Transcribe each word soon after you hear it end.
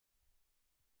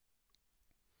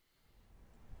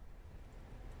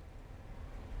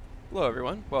Hello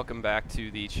everyone, welcome back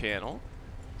to the channel.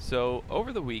 So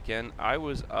over the weekend I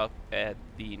was up at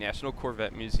the National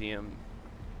Corvette Museum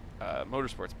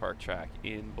Motorsports Park track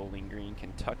in Bowling Green,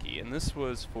 Kentucky, and this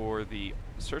was for the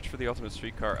Search for the Ultimate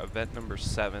Streetcar event number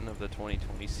 7 of the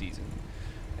 2020 season.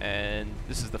 And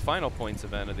this is the final points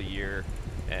event of the year,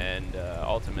 and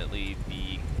ultimately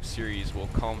the series will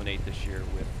culminate this year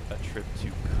with a trip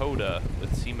to COTA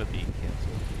with SEMA being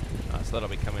canceled. So that'll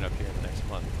be coming up here in the next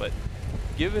month. But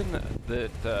given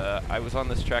that I was on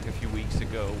this track a few weeks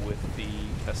ago with the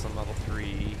Tesla Model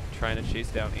 3 trying to chase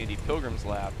down Andy Pilgrim's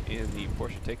lap in the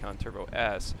Porsche Taycan Turbo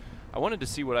S, I wanted to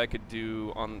see what I could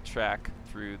do on the track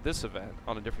through this event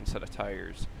on a different set of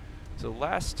tires. So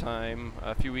last time,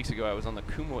 a few weeks ago, I was on the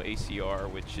Kumo ACR,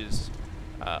 which is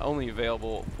only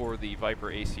available for the Viper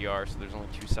ACR, so there's only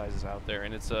 2 sizes out there,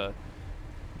 and it's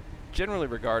generally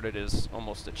regarded as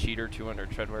almost a cheater 200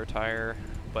 treadwear tire,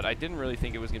 but I didn't really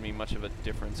think it was going to be much of a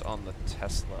difference on the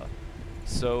Tesla.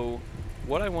 So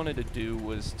what I wanted to do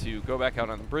was to go back out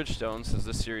on the Bridgestone, since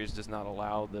this series does not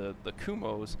allow the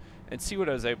Kumos, and see what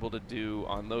I was able to do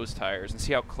on those tires and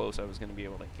see how close I was going to be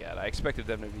able to get. I expected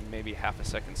them to be maybe half a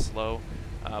second slow,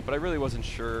 but I really wasn't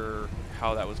sure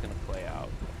how that was going to play out.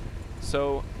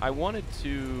 So I wanted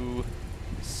to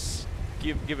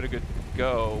give it a good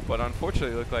go, but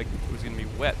unfortunately it looked like it was going to be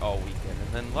wet all weekend.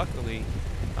 And then luckily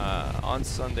on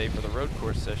Sunday for the road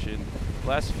course session, the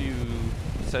last few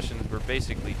sessions were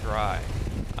basically dry.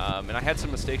 And I had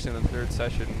some mistakes in the 3rd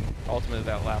session. Ultimately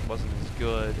that lap wasn't as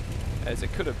good as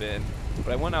it could have been,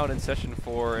 but I went out in session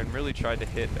 4 and really tried to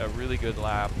hit a really good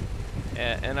lap.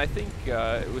 And I think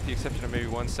with the exception of maybe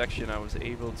one section, I was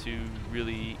able to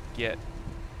really get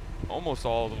almost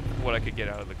all of what I could get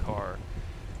out of the car.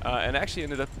 And actually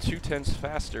ended up 0.2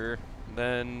 faster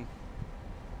than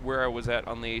where I was at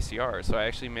on the ACR. So I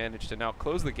actually managed to now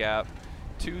close the gap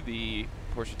to the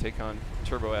Porsche Taycan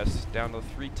Turbo S down to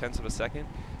 0.3 of a second.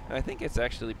 And I think it's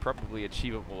actually probably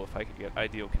achievable if I could get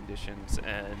ideal conditions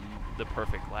and the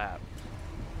perfect lap.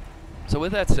 So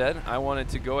with that said, I wanted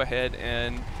to go ahead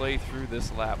and play through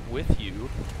this lap with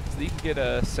you so that you can get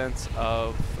a sense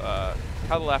of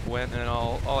how the lap went, and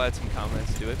I'll add some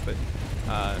comments to it. But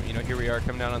you know, here we are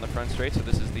coming down on the front straight, so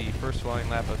this is the first flying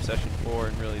lap of session 4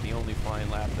 and really the only flying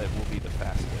lap that will be the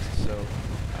fastest. So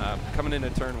coming into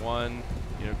turn 1,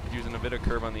 you know, using a bit of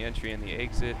curve on the entry and the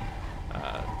exit,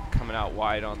 coming out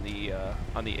wide on the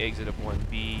exit of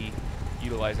 1B,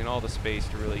 utilizing all the space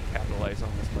to really capitalize on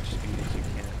as much speed as you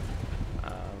can.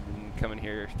 Coming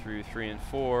here through 3 and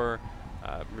 4,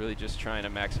 really just trying to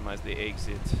maximize the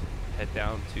exit, head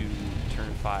down to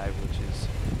turn 5, which is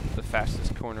the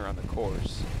fastest corner on the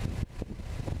course.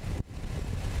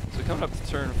 So coming up to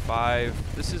turn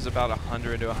 5, this is about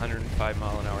 100 to 105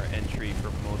 mile an hour entry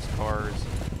for most cars.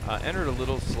 Entered a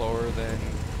little slower than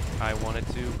I wanted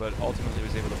to, but ultimately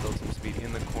was able to build some speed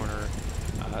in the corner.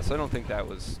 So I don't think that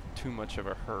was too much of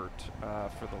a hurt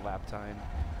for the lap time.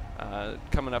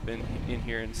 Coming up in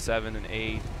here in 7 and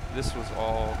 8, this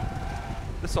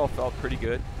all felt pretty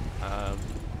good.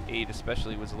 8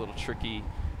 especially was a little tricky.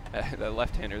 The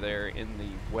left-hander there in the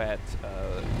wet,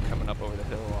 coming up over the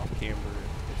hill off camber,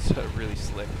 it's really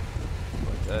slick.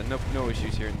 But no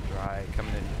issues here in the dry.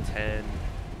 Coming into 10,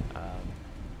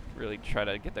 really try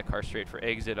to get the car straight for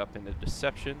exit up into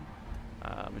Deception.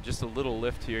 Just a little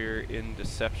lift here in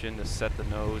Deception to set the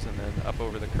nose, and then up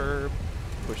over the curb,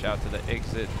 push out to the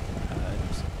exit, and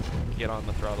just get on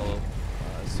the throttle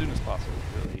as soon as possible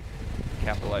to really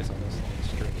capitalize on this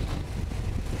long straight.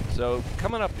 So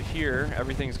coming up here,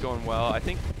 everything's going well. I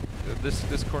think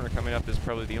this corner coming up is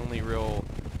probably the only real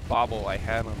bobble I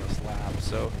had on this lap.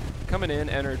 So coming in,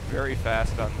 entered very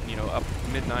fast, about up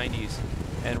mid-90s,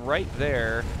 and right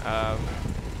there,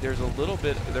 there was a little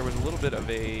bit of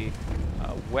a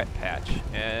wet patch,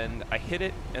 and I hit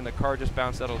it, and the car just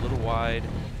bounced out a little wide.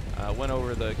 Went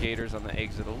over the gators on the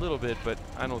exit a little bit, but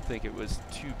I don't think it was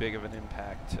too big of an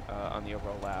impact on the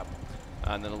overall lap.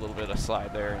 And then a little bit of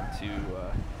slide there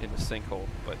into sinkhole.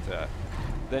 But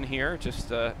then here, just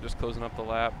closing up the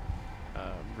lap,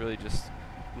 really just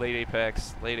late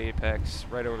apex,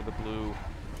 right over the blue,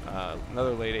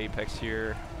 another late apex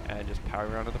here, and just power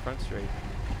around to the front straight.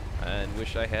 And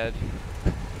wish I had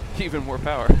even more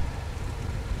power.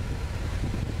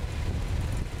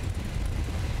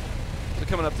 So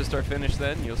coming up to start finish,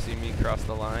 then you'll see me cross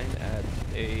the line at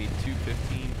a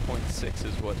 2:15.6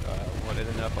 is what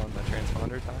ended up on the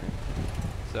transponder time.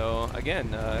 So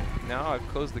again, now I've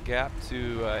closed the gap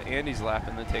to Andy's lap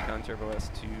in the Taycan Turbo S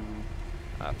to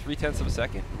 0.3 of a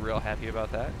second. Real happy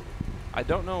about that. I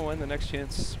don't know when the next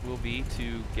chance will be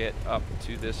to get up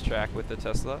to this track with the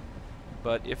Tesla.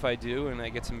 But if I do and I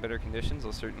get some better conditions,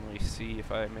 I'll certainly see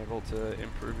if I'm able to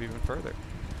improve even further.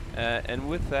 And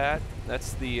with that,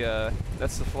 that's the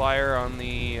flyer on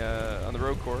the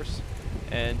road course.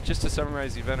 And just to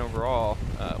summarize the event overall,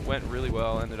 went really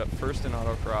well. Ended up first in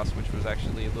autocross, which was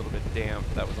actually a little bit damp.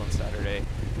 That was on Saturday.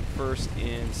 First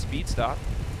in speed stop,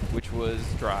 which was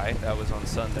dry. That was on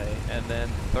Sunday. And then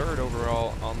third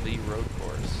overall on the road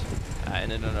course.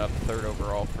 And ended up third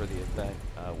overall for the event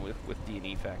with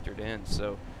D&E factored in.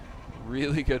 So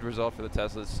really good result for the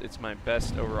Tesla. It's my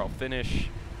best overall finish.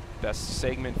 Best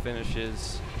segment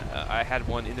finishes. I had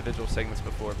won individual segments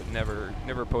before, but never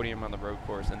a podium on the road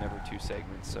course, and never 2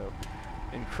 segments. So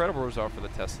incredible result for the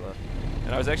Tesla.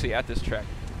 And I was actually at this track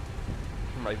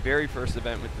for my very first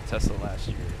event with the Tesla last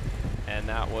year, and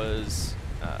that was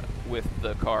with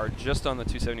the car just on the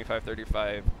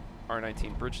 275/35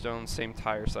 R19 Bridgestone, same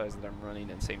tire size that I'm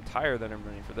running and same tire that I'm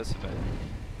running for this event.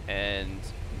 And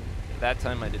that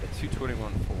time I did a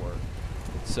 221.4.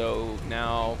 So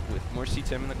now with more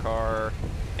CTM in the car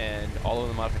and all of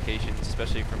the modifications,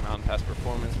 especially from Mountain Pass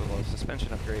Performance with all the suspension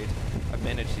upgrades, I've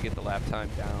managed to get the lap time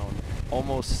down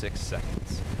almost 6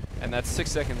 seconds. And that's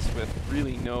 6 seconds with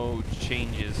really no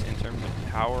changes in terms of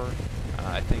power.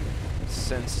 I think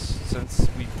since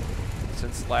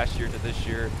last year to this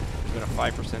year, there's been a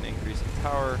 5% increase in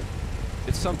power.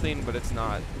 It's something, but it's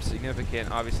not significant.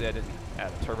 Obviously, I didn't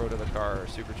add a turbo to the car or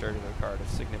supercharger to the car to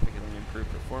significantly improve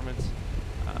performance.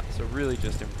 So really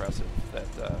just impressive that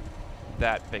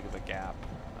that big of a gap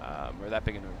or that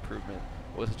big of an improvement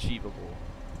was achievable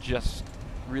just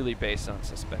really based on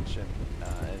suspension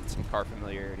and some car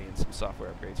familiarity and some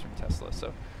software upgrades from Tesla.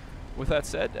 So with that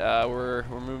said, we're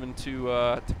moving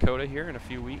to Dakota here in a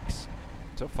few weeks.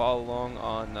 So follow along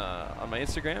on my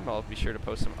Instagram. I'll be sure to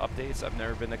post some updates. I've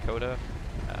never been to Dakota.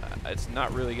 It's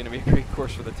not really going to be a great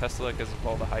course for the Tesla because of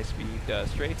all the high-speed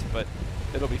straights, but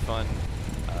it'll be fun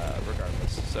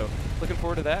regardless. So looking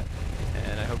forward to that,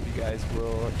 and I hope you guys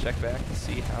will check back to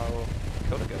see how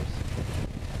Dakota goes.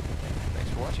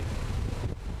 Thanks for watching.